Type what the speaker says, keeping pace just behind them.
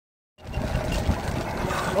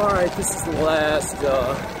Alright, this is the last,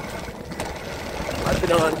 I've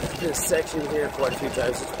been on this section here quite a few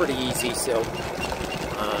times. It's pretty easy, so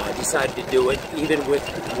I decided to do it even with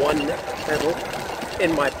one pedal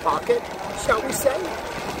in my pocket, shall we say?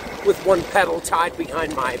 With one pedal tied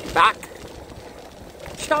behind my back,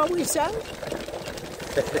 shall we say?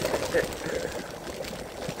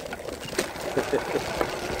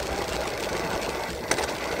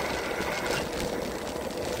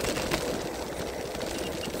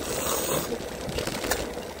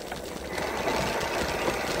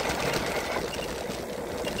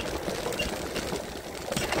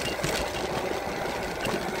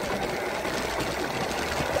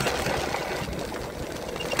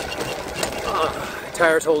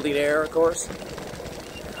 Tires holding air, of course.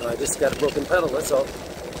 I just got a broken pedal, that's all.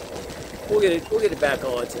 We'll get it back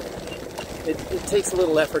on. It takes a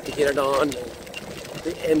little effort to get it on.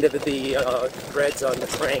 The end of the threads on the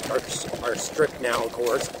crank are stripped now, of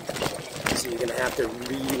course. So you're gonna have to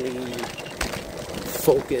really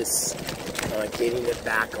focus on getting it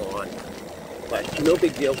back on. But no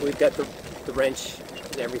big deal. We've got the wrench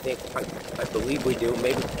and everything. I believe we do.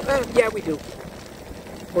 Maybe. Yeah, we do.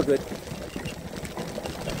 We're good.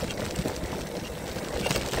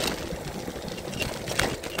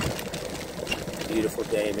 Beautiful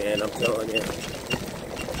day, man, I'm telling you.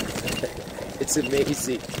 It's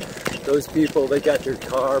amazing. Those people, they got their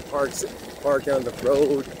car parked on the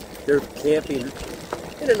road. They're camping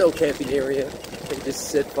in a no camping area. They just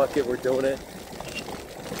said, fuck it, we're doing it.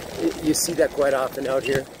 You see that quite often out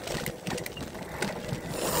here.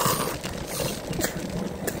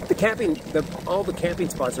 All the camping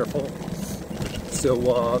spots are full.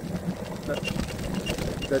 So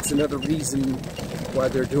that's another reason why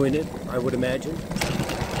they're doing it, I would imagine.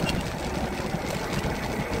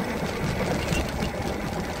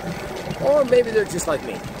 Or maybe they're just like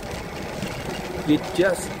me. You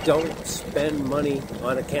just don't spend money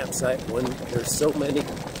on a campsite when there's so many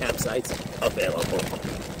campsites available.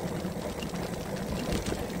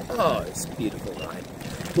 Oh, it's a beautiful ride.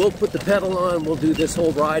 We'll put the pedal on, we'll do this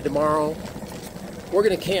whole ride tomorrow. We're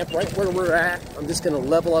gonna camp right where we're at. I'm just gonna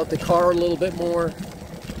level out the car a little bit more.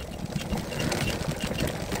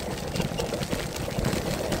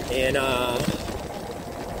 And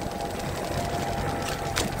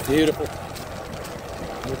beautiful.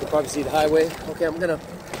 You can probably see the highway. Okay, I'm gonna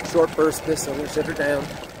short burst this. I'm gonna shut her down.